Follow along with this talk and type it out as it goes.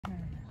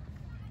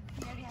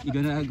You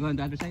gonna go on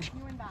the other side?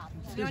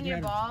 You want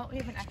your ball? We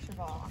have an extra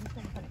ball. I'm just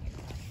gonna put it here.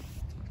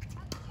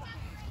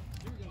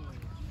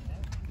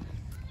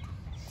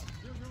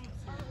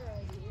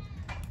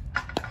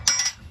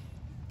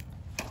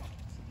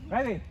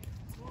 Ready?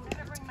 I'm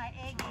gonna bring my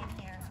A game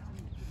here.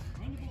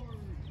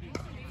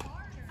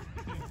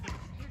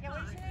 Yeah,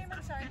 what's your name?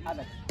 I'm sorry.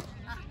 Alex.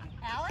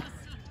 Alex?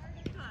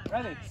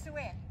 Ready?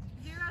 Swear.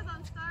 Zeros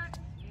on start.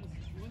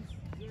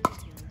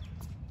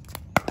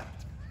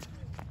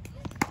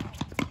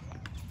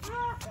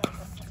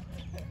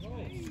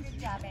 Good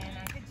job,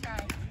 Anna. Good try.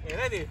 Okay,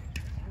 ready?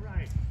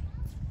 Alright.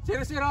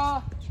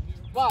 0-0.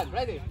 1.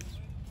 Ready?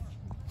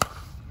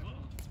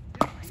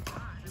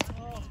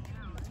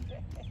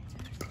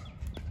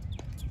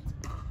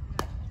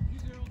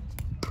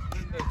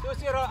 Okay,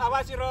 2-0.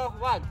 1-0.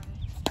 1.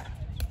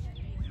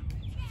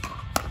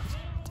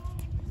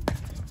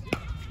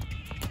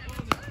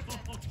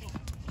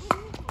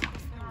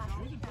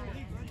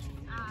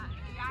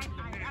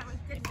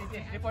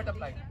 Report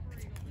applied.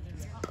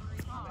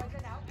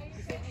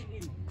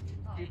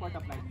 Report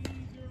applied.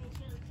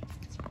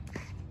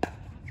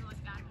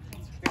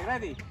 Okay,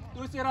 ready?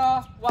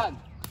 2-0, 1.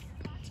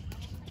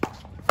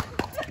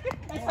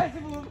 I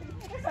started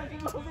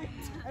moving.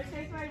 I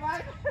changed my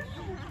mind.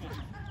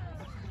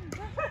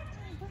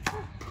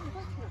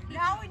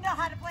 Now we know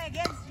how to play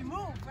against you.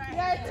 Move, right?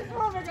 Yeah, it's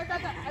moving. I'm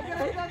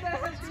gonna hit on there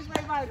and change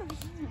my mind.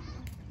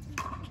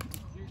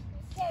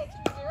 Okay,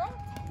 2-0.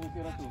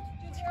 2-0, 2.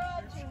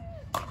 2-0, 2.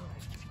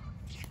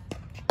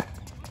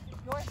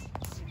 Yours.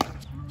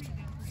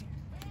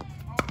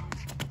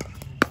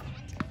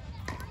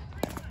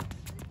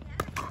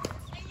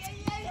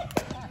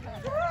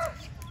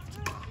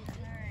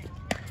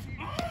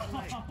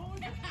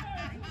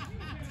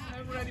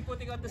 I'm already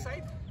putting on the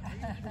side.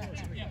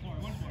 Yeah,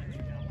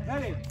 1-4.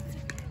 Ready?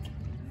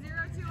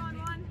 0-2 on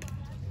 1.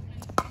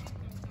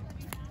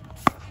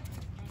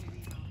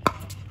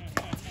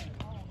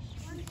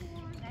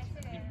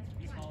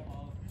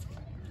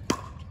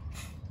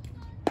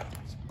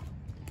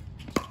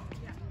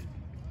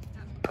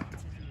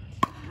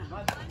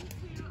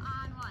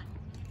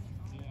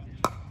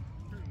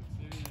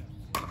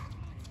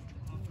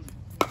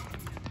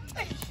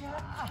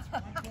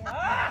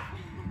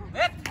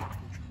 Net!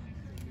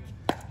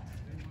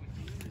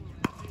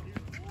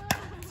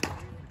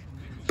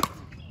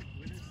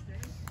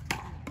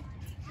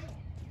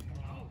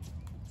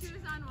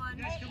 Two's on 1.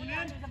 Guys coming in?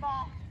 There's a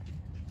ball.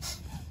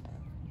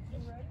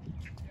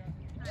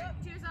 Alright,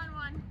 2's on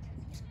 1.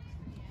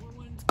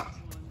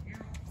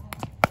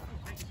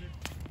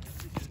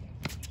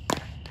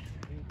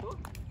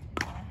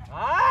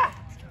 Ah!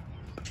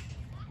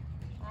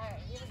 Alright,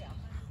 here we go.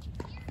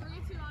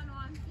 3-2 on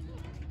 1.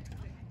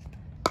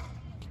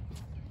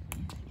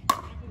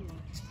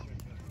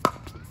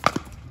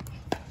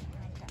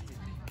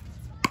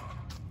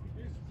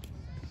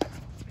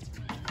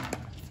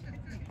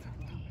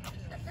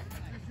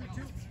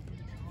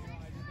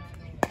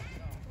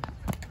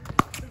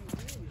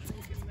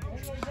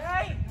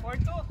 Hey!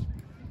 4-2.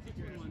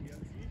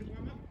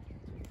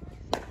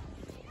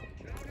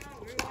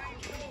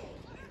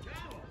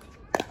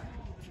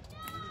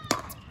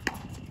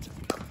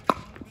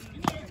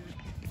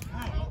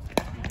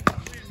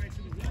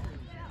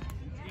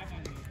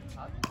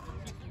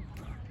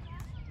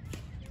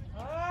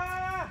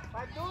 Ah!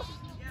 5-2?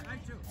 Yeah,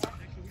 5-2.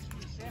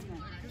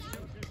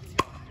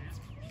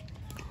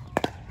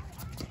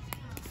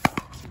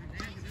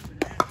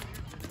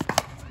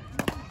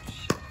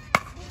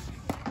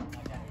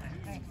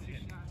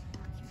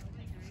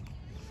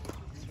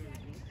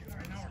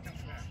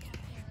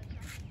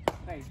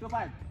 Okay,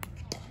 2-5.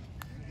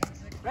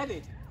 Ready?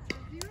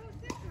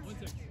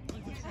 1-6.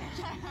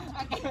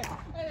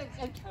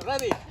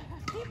 Ready?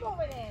 Keep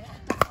moving in.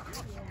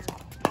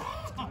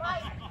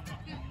 Right.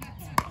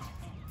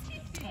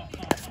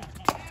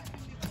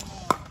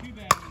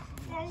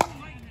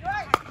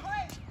 Right,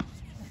 right.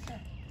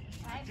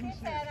 I get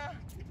better.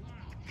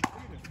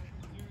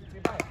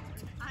 3-5.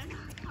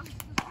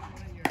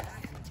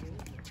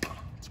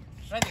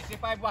 Ready?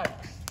 3-5-1.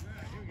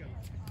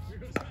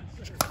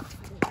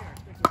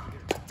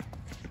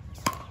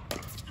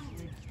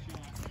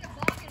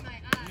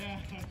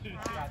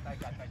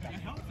 It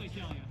helps, I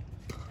tell you.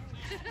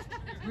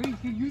 You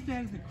can use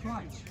that as a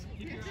crutch.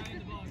 Keep your eye on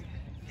the ball.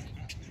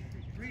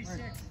 3-6.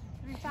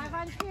 3-5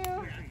 on 2.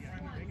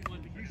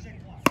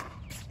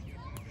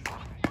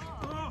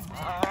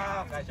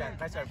 Ah, nice shot.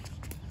 I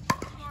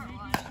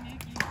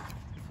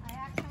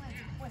actually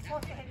was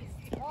supposed to hit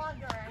it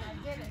longer and I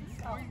didn't,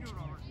 so.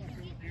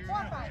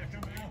 4-5.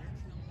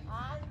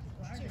 On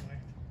 2.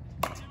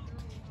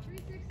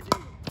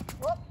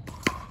 Whoop.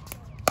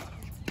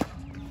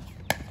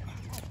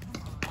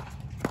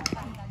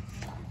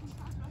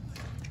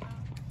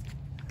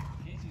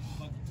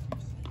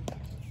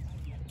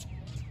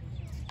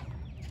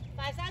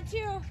 5's on 2.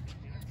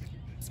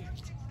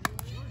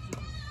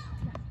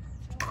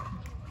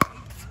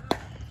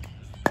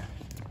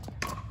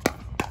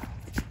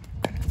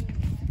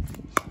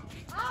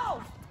 Oh!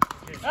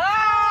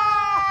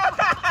 Ah!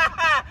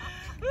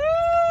 Woo!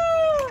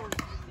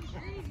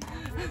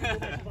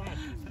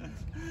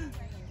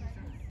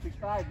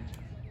 5.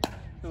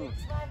 2. 6-5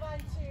 on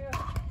 2.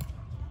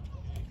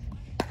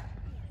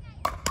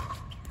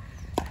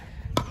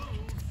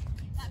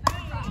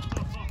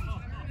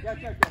 Yeah.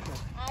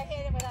 I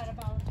hit it without a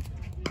ball.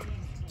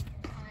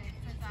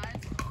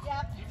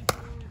 Yep.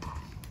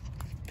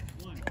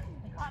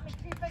 Caught me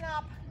creeping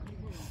up.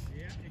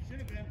 Yeah, it should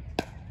have been.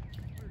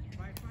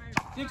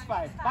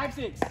 6-5. 5-6.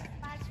 5-6.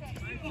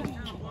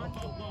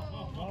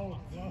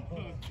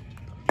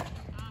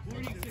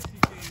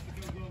 40-60 chance it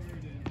goes over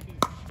then.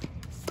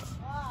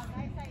 Oh,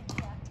 nice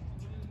idea.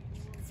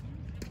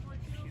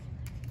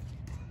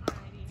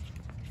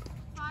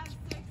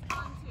 5-6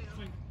 on 2.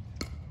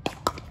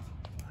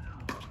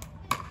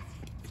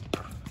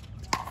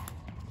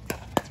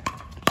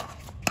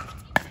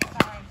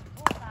 Sorry.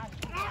 Oh, God.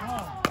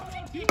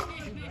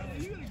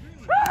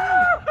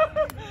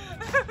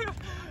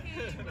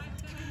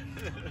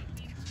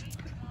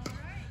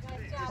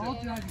 Nice job, Ball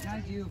Anna. drive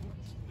behind you.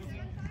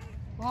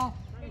 Ball.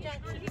 You're done.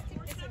 Can you stick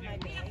this in my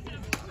bag?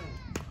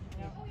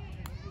 Yeah.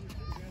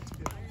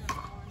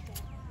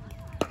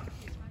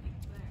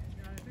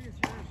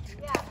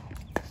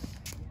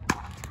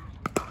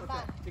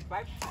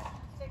 6-5.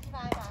 6-5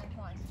 on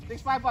 1.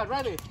 6-5 1.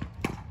 Ready?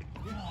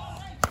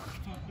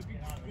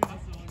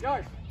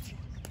 Yours.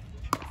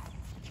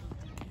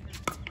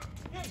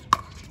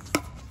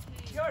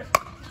 Yours.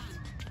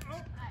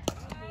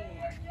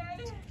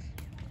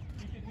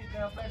 You can hit the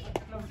person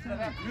close to the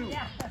left.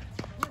 Yeah.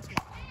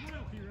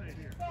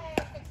 Okay,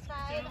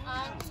 6-5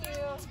 on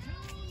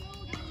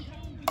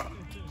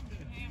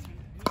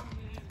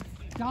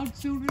 2. Down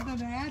sooner than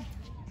that.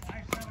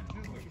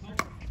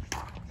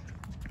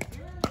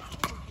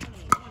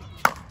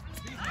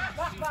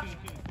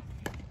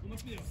 It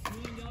must be a $1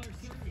 million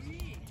service.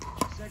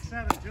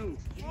 6-7-2.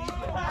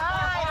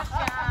 Nice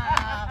job.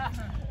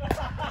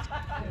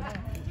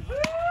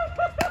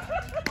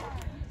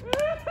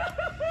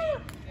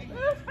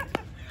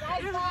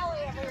 Nice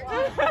volley,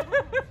 everyone.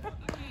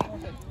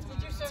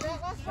 Did you serve that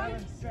last one?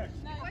 7-6.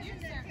 No, you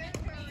serve.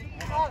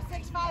 Oh,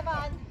 6-5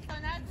 on. So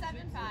now it's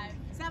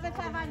 7-5.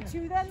 7-5 on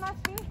 2 then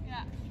must be?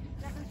 Yeah.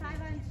 7-5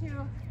 on 2.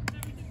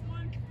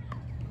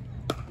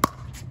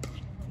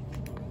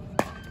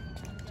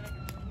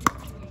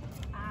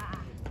 Ah.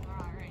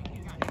 Alright, you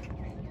got it.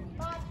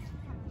 But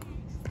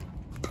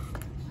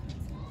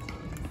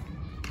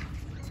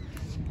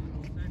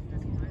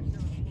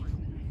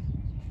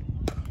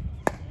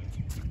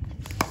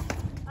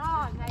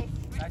oh, nice.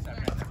 Nice,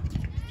 Brenda.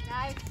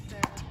 Nice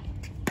serve.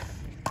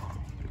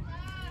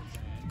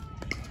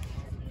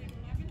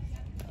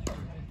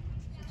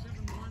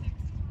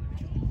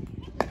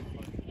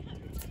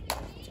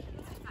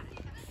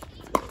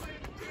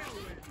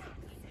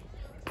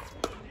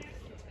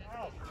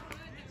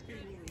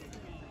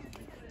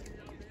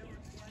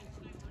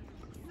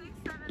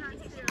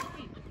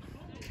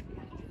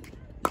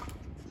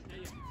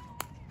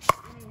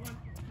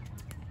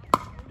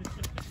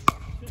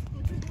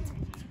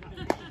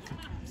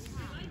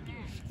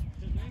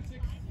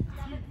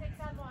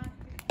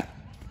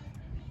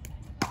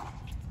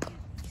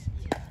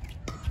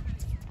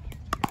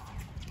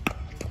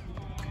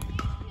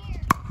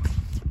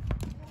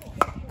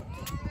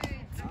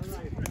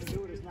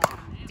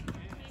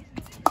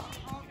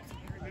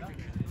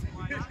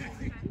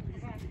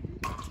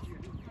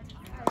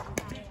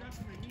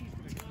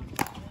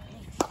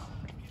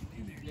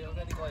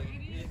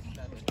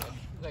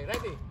 Okay,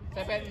 ready?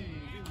 7,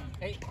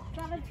 8,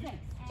 7-6.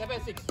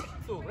 7, 6,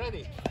 2,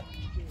 ready?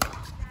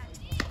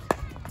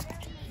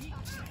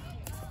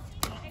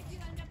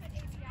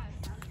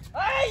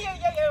 Ay,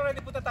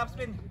 ready, put the top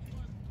spin.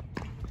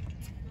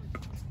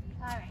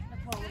 Alright, the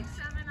pole.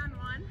 6-7 on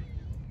 1.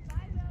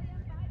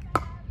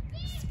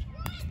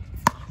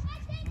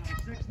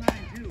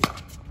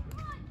 6-9-2.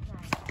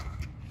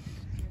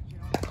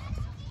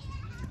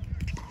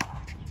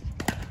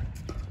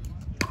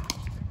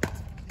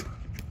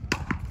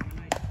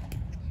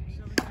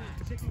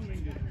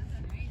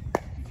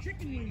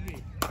 Chicken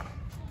wing.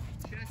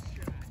 Chest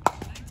shot.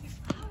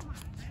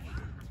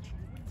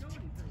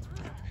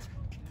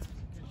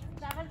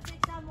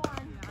 7-6 on 1.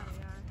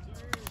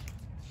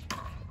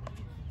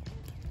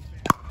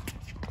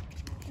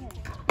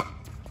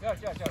 Yours.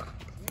 Yours.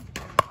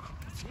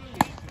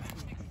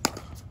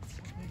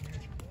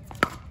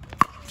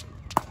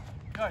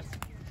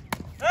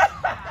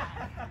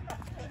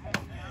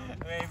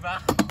 Way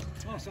back.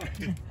 Oh,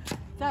 sorry.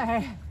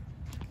 Sorry.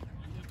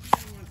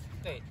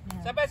 Okay,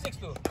 7, 6,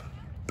 2.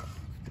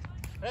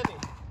 Ready?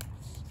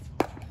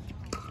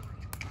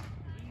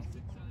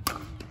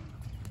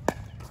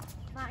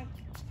 Bye.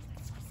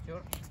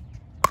 Sure.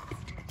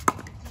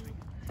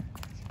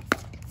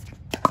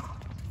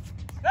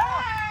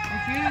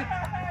 Okay.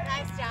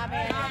 Nice job,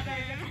 Anna.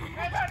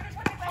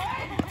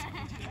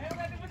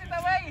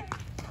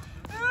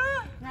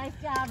 Nice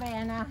job,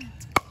 Anna.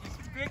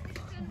 Quick.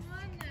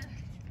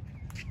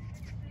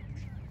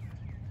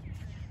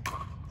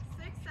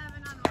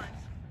 6-7 on 1.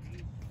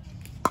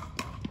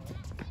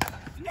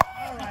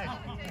 All right.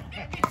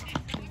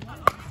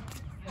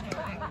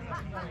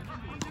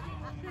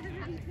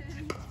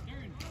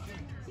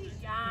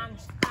 Young.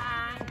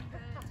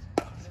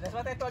 That's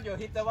what I told you.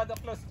 Hit the one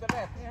up close to the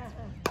net. Yeah.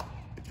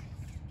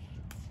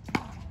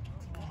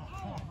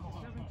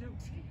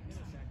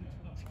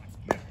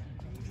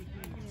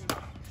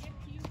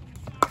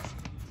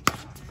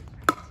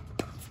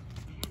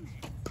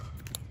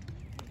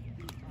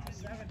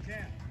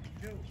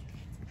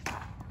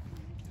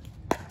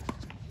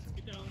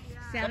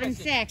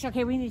 7-6.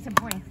 Okay, we need some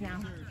points now.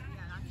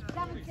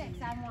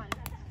 7-6 on one.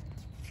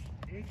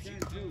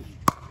 8-10-2.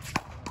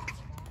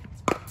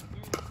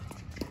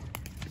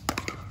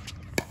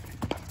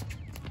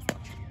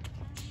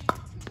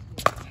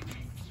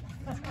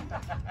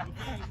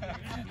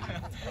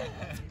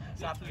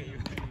 Exactly.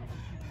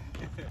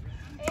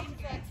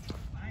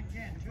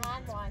 8-6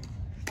 on one.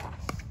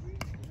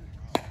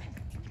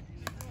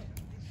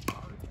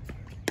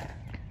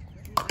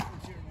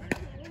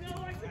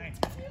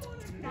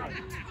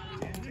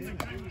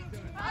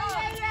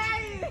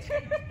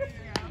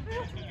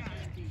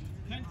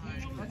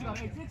 Let's go.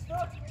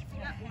 8-6-2.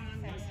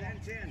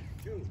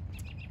 10-10-2.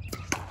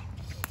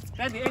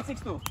 Ready,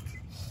 8-6-2.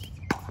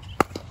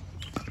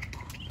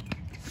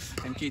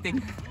 I'm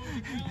cheating.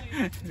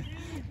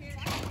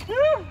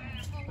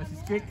 What's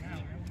his trick? 8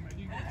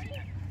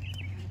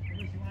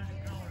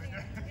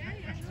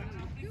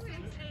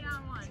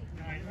 on 1.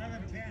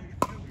 11-10-2.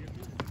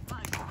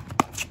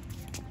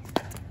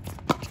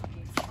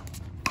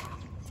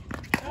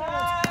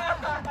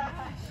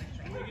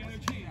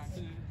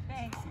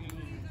 Thanks.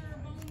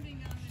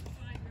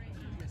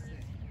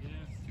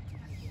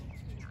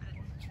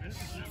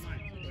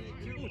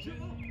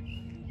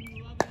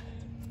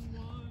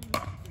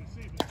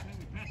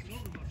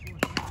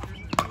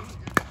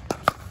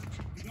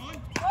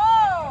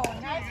 Oh,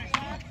 nice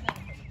catch.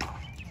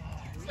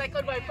 It's like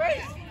on my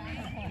face.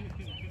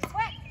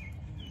 Quick.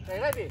 Okay,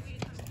 ready?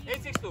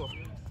 8-6-2. All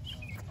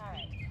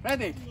right.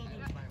 Ready?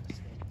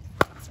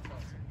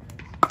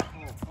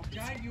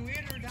 John, you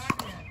in or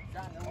not in?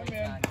 I'm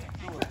in.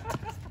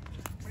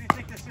 What do you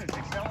think this is?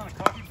 Excel on a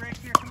coffee break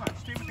here? Come on,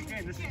 stay with the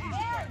game. This is easy.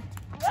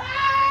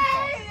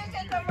 Hey! You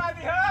get the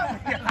money home!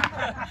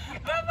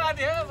 The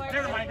money home!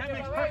 Never mind, that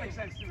makes perfect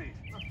sense to me.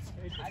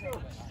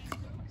 8-6-2.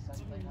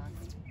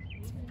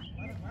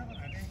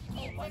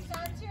 8-6 on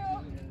 2.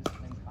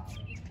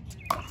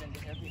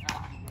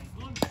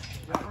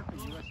 I worked at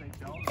USA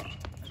Bell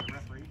as a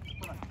referee. I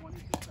put on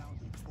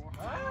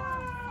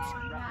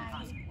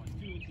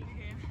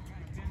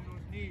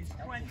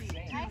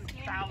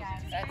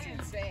 26,400. That's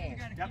insane.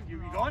 Yep, you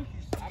going?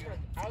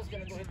 I was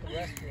gonna go hit the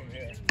restroom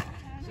here.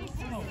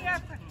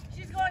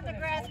 She's going to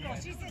grad school.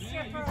 She's just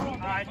here for a little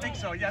bit. I think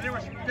so. Yeah,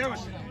 there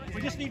was.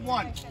 We just need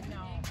one.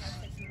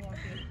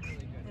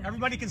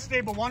 Everybody can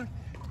stay but one.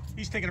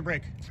 He's taking a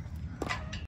break.